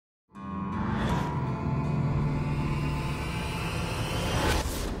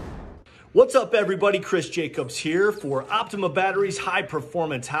What's up, everybody? Chris Jacobs here for Optima Batteries High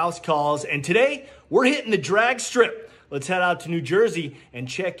Performance House Calls. And today we're hitting the drag strip. Let's head out to New Jersey and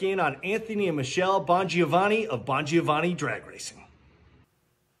check in on Anthony and Michelle Bongiovanni of Bongiovanni Drag Racing.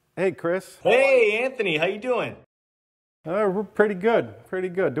 Hey, Chris. Hey, Anthony. How you doing? We're pretty good.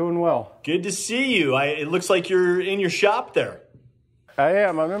 Doing well. Good to see you. It looks like you're in your shop there. I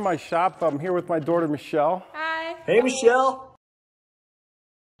am. I'm in my shop. I'm here with my daughter, Michelle. Hi. Hey, Michelle.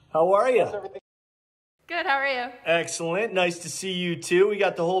 How are you? Good, how are you? Excellent. Nice to see you too. We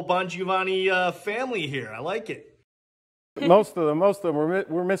got the whole Bongiovanni family here. I like it. Most of them.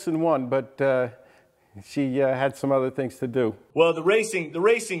 We're missing one, but she had some other things to do. Well, the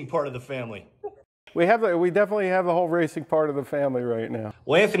racing part of the family. We definitely have the whole racing part of the family right now.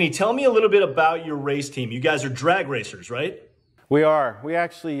 Well, Anthony, tell me a little bit about your race team. You guys are drag racers, right? We are. We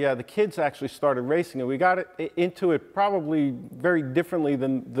actually, the kids actually started racing it. We got into it probably very differently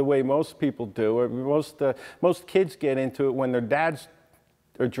than the way most people do. Most kids get into it when their dads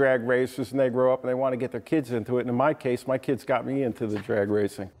are drag racers and they grow up and they want to get their kids into it. And in my case, my kids got me into the drag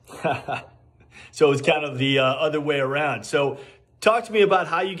racing. So it's kind of the other way around. So talk to me about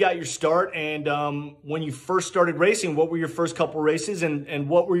how you got your start and when you first started racing, what were your first couple races and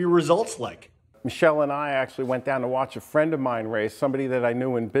what were your results like? Michelle and I actually went down to watch a friend of mine race, somebody that I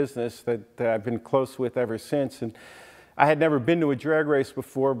knew in business that I've been close with ever since. And I had never been to a drag race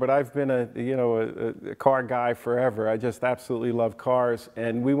before, but I've been a car guy forever. I just absolutely love cars.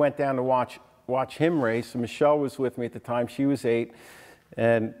 And we went down to watch him race. And Michelle was with me at the time. She was 8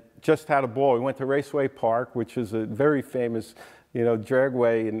 and just had a ball. We went to Raceway Park, which is a very famous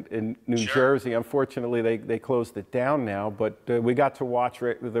dragway in New Jersey. Unfortunately, they closed it down now, but we got to watch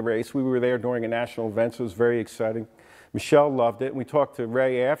the race. We were there during a national event, so it was very exciting. Michelle loved it, and we talked to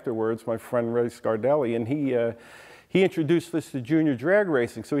Ray afterwards, my friend Ray Scardelli, and he introduced us to junior drag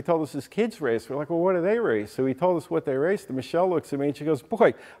racing. So he told us his kids race. We're like, well, what do they race? So he told us what they raced, and Michelle looks at me and she goes,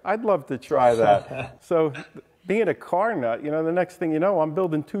 boy, I'd love to try that. So being a car nut, the next thing you know, I'm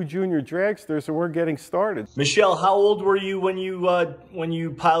building 2 junior dragsters and we're getting started. Michelle, how old were you when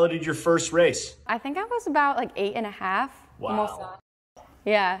you piloted your first race? I think I was about like 8.5. Wow. Almost.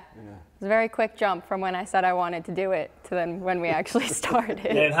 Yeah. It was a very quick jump from when I said I wanted to do it to then when we actually started.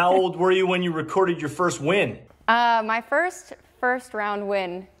 And how old were you when you recorded your first win? My first round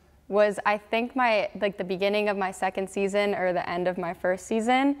win was, I think, the beginning of my second season or the end of my first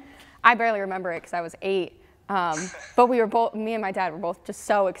season. I barely remember it because I was 8. But me and my dad were both just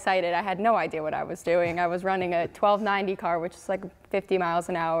so excited. I had no idea what I was doing. I was running a 1290 car, which is like 50 miles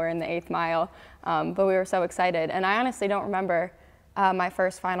an hour in the 8th mile. But we were so excited. And I honestly don't remember my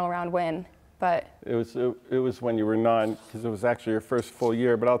first final round win. But it was when you were 9, because it was actually her first full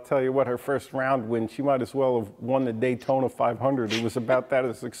year. But I'll tell you what, her first round win, she might as well have won the Daytona 500. It was about that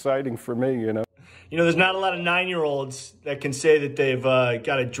as exciting for me, There's not a lot of 9-year-olds that can say that they've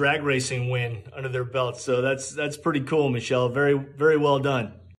got a drag racing win under their belt. So that's pretty cool, Michelle. Very, very well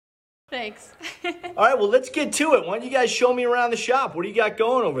done. thanks. All right, well, let's get to it. Why don't you guys show me around the shop? What do you got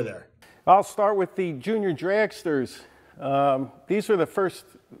going over there? I'll start with the junior dragsters. These were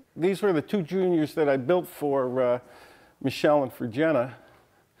the 2 juniors that I built for Michelle and for Jenna.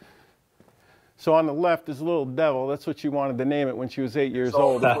 So on the left is Little Devil. That's what she wanted to name it when she was 8 years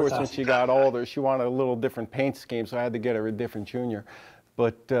old. Of course, when she got older, she wanted a little different paint scheme, so I had to get her a different junior.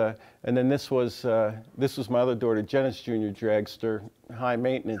 But and then this was my other daughter, Jenna's junior dragster, high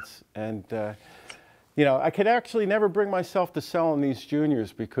maintenance. And I could actually never bring myself to selling these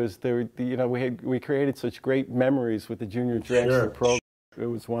juniors because they were, we created such great memories with the junior dragster program. It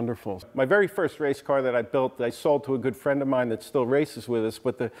was wonderful. My very first race car that I built, I sold to a good friend of mine that still races with us.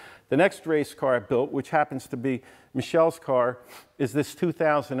 But the next race car I built, which happens to be Michelle's car, is this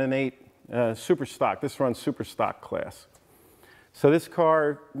 2008 Super Stock. This runs Super Stock class. So this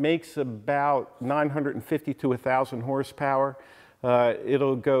car makes about 950 to 1,000 horsepower.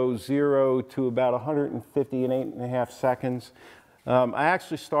 It'll go 0 to about 150 in 8.5 seconds. I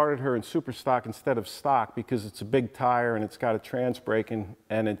actually started her in Super Stock instead of stock because it's a big tire and it's got a trans brake and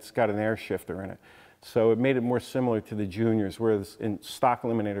it's got an air shifter in it. So it made it more similar to the juniors, whereas in stock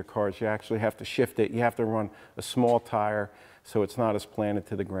eliminator cars you actually have to shift it. You have to run a small tire so it's not as planted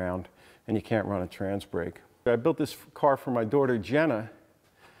to the ground, and you can't run a trans brake. I built this car for my daughter Jenna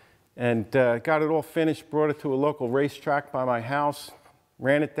and got it all finished, brought it to a local racetrack by my house,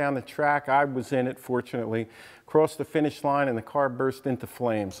 ran it down the track. I was in it, fortunately. Crossed the finish line and the car burst into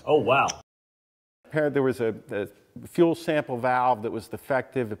flames. Oh, wow. There was a fuel sample valve that was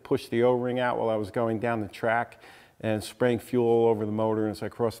defective. It pushed the O-ring out while I was going down the track and spraying fuel all over the motor. And as I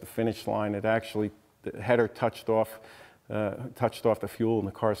crossed the finish line, the header touched off touched off the fuel and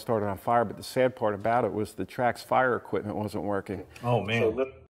the car started on fire. But the sad part about it was the track's fire equipment wasn't working. Oh, man.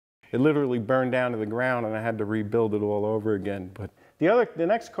 So it literally burned down to the ground, and I had to rebuild it all over again. But the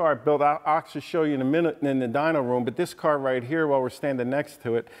next car I built, I'll actually show you in a minute in the dyno room, but this car right here, while we're standing next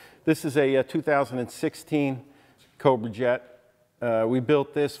to it, this is a 2016 Cobra Jet. We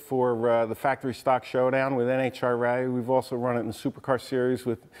built this for the factory stock showdown with NHR Rally. We've also run it in the Supercar Series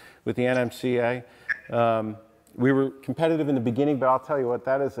with the NMCA. We were competitive in the beginning, but I'll tell you what,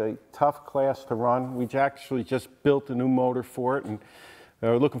 that is a tough class to run. We actually just built a new motor for it, and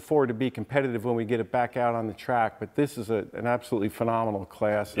we're looking forward to be competitive when we get it back out on the track. But this is an absolutely phenomenal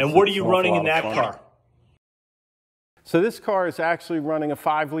class. And what are you running in that car? So this car is actually running a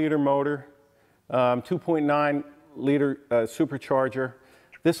 5-liter motor, 2.9-liter supercharger.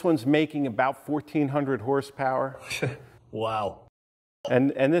 This one's making about 1,400 horsepower. Wow.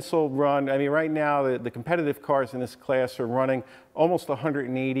 And this will run, I mean, right now the competitive cars in this class are running almost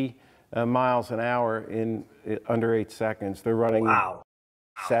 180 miles an hour in under 8 seconds. They're running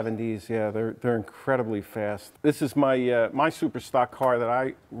 70s, yeah, they're incredibly fast. This is my my super stock car that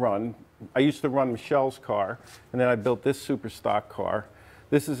I run. I used to run Michelle's car, and then I built this super stock car.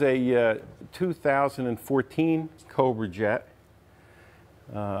 This is a 2014 Cobra Jet,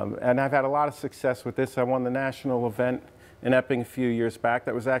 and I've had a lot of success with this. I won the national event in Epping a few years back.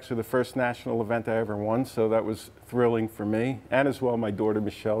 That was actually the first national event I ever won, so that was thrilling for me, and as well my daughter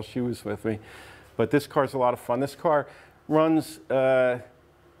Michelle, she was with me. But this car's a lot of fun. This car runs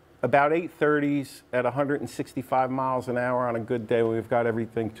about 830s at 165 miles an hour on a good day when we've got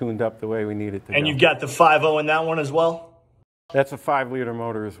everything tuned up the way we need it to. And you've got the 5.0 in that one as well? That's a 5-liter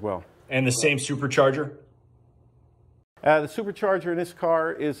motor as well. And the same supercharger? The supercharger in this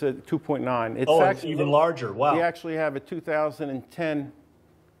car is a 2.9. It's it's even larger. Wow. We actually have a 2010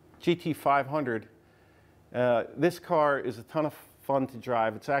 GT500. This car is a ton of fun to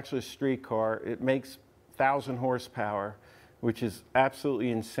drive. It's actually a street car. It makes 1,000 horsepower, which is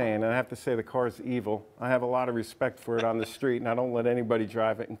absolutely insane. And I have to say the car is evil. I have a lot of respect for it on the street, and I don't let anybody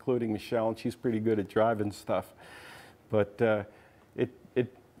drive it, including Michelle, and she's pretty good at driving stuff. But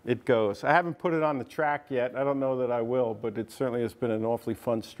it goes. I haven't put it on the track yet. I don't know that I will, but it certainly has been an awfully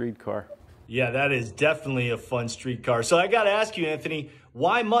fun street car. Yeah, that is definitely a fun street car. So I got to ask you, Anthony,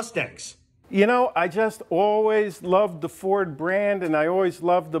 why Mustangs? You know, I just always loved the Ford brand, and I always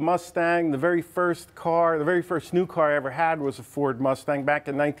loved the Mustang. The very first car, the very first new car I ever had was a Ford Mustang back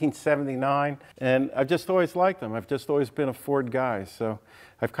in 1979, and I've just always liked them. I've just always been a Ford guy, so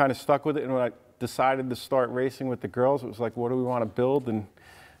I've kind of stuck with it. And when I decided to start racing with the girls, it was like, what do we want to build? And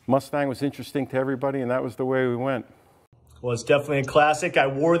Mustang was interesting to everybody, and that was the way we went. Well, it's definitely a classic. I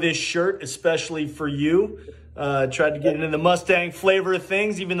wore this shirt especially for you. Tried to get into the Mustang flavor of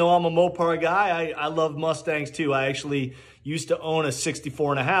things, even though I'm a Mopar guy. I love Mustangs too. I actually used to own a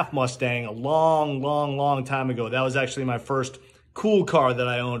 64.5 Mustang a long time ago. That was actually my first cool car that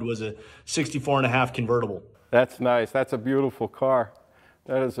I owned, was a 64.5 convertible. That's nice. That's a beautiful car.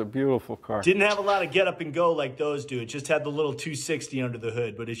 That is a beautiful car. Didn't have a lot of get up and go like those do. It just had the little 260 under the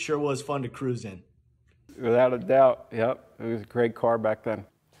hood, but it sure was fun to cruise in. Without a doubt, yep. It was a great car back then.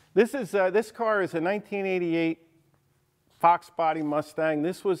 This car is a 1988 Fox Body Mustang.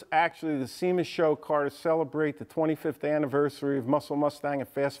 This was actually the SEMA show car to celebrate the 25th anniversary of Muscle Mustang and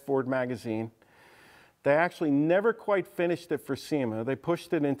Fast Forward magazine. They actually never quite finished it for SEMA. They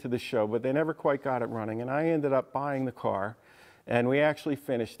pushed it into the show, but they never quite got it running. And I ended up buying the car, and we actually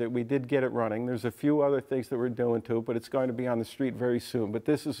finished it. We did get it running. There's a few other things that we're doing to it, but it's going to be on the street very soon. But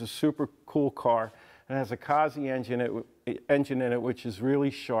this is a super cool car. It has a Kazi engine in it, which is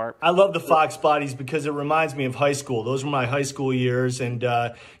really sharp. I love the Fox bodies because it reminds me of high school. Those were my high school years. And,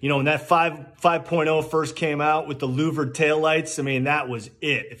 you know, when that 5.0 first came out with the louvered taillights, I mean, that was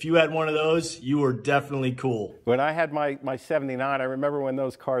it. If you had one of those, you were definitely cool. When I had my 79, I remember when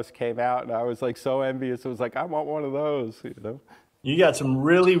those cars came out, and I was like so envious. It was like, I want one of those, you know. You got some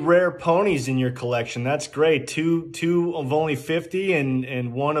really rare ponies in your collection. That's great. Two of only 50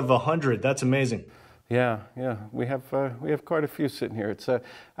 and one of 100. That's amazing. Yeah, we have quite a few sitting here. It's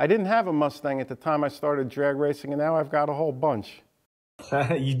I didn't have a Mustang at the time I started drag racing, and now I've got a whole bunch.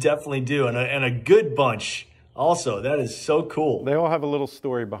 You definitely do, and a good bunch also. That is so cool. They all have a little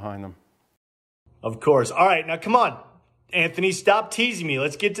story behind them. Of course. All right, now come on, Anthony, stop teasing me.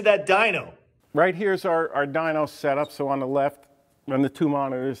 Let's get to that dyno. Right here's our dyno setup. So on the left, on the two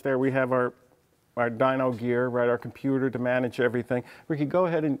monitors there, we have our dyno gear, right, our computer to manage everything. Ricky, go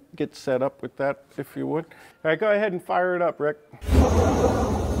ahead and get set up with that, if you would. All right, go ahead and fire it up, Rick.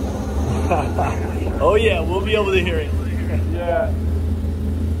 Oh yeah, we'll be able to hear it. Yeah.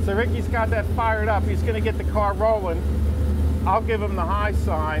 So Ricky's got that fired up. He's going to get the car rolling. I'll give him the high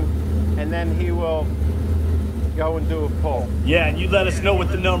sign, and then he will go and do a pull. Yeah, and you let us know what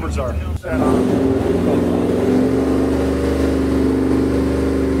the numbers are.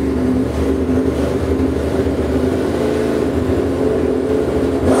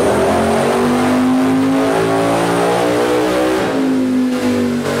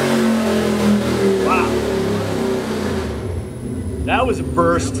 That was a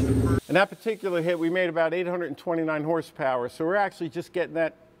burst. In that particular hit, we made about 829 horsepower, so we're actually just getting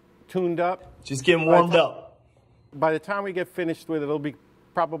that tuned up. Just getting warmed up. By the time we get finished with it, it'll be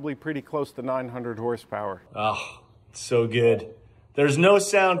probably pretty close to 900 horsepower. Oh, so good. There's no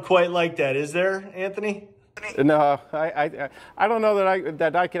sound quite like that, is there, Anthony? No, I don't know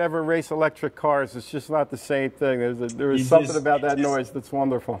that I could ever race electric cars. It's just not the same thing. There is something about that noise that's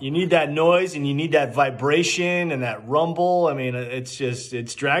wonderful. You need that noise and you need that vibration and that rumble. I mean,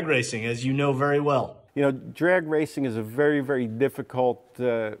 it's drag racing, as you know very well. You know, drag racing is a very, very difficult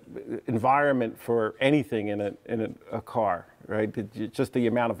environment for anything in a car, right? Just the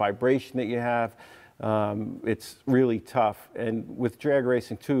amount of vibration that you have. It's really tough. And with drag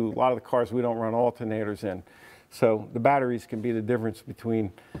racing too, a lot of the cars we don't run alternators in. So the batteries can be the difference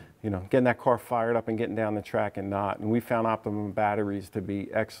between, you know, getting that car fired up and getting down the track and not. And we found Optimum batteries to be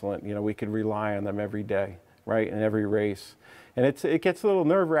excellent. You know, we could rely on them every day, right, in every race. And it gets a little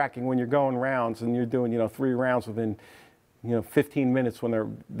nerve-wracking when you're going rounds and you're doing, you know, 3 rounds within, you know, 15 minutes when they're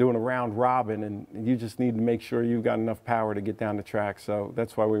doing a round robin, and you just need to make sure you've got enough power to get down the track. So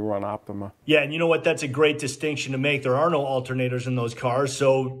that's why we run Optima. Yeah, and you know what? That's a great distinction to make. There are no alternators in those cars,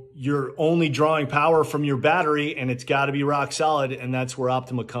 so you're only drawing power from your battery, and it's got to be rock solid, and that's where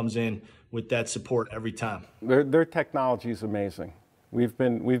Optima comes in with that support every time. Their technology is amazing. We've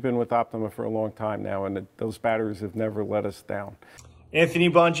been with Optima for a long time now, and those batteries have never let us down. Anthony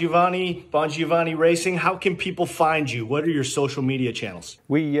Bongiovanni Racing, how can people find you? What are your social media channels?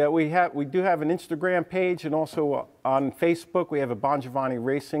 We do have an Instagram page, and also on Facebook we have a Bongiovanni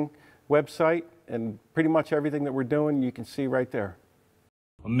Racing website, and pretty much everything that we're doing you can see right there.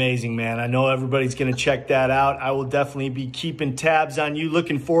 Amazing, man. I know everybody's going to check that out. I will definitely be keeping tabs on you.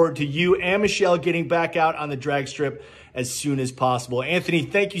 Looking forward to you and Michelle getting back out on the drag strip as soon as possible. Anthony,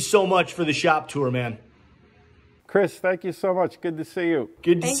 thank you so much for the shop tour, man. Chris, thank you so much. Good to see you.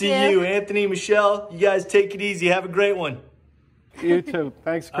 Good to see you. Anthony, Michelle, you guys take it easy. Have a great one. You too.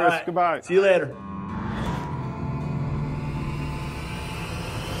 Thanks, Chris. All right. Goodbye. See you later.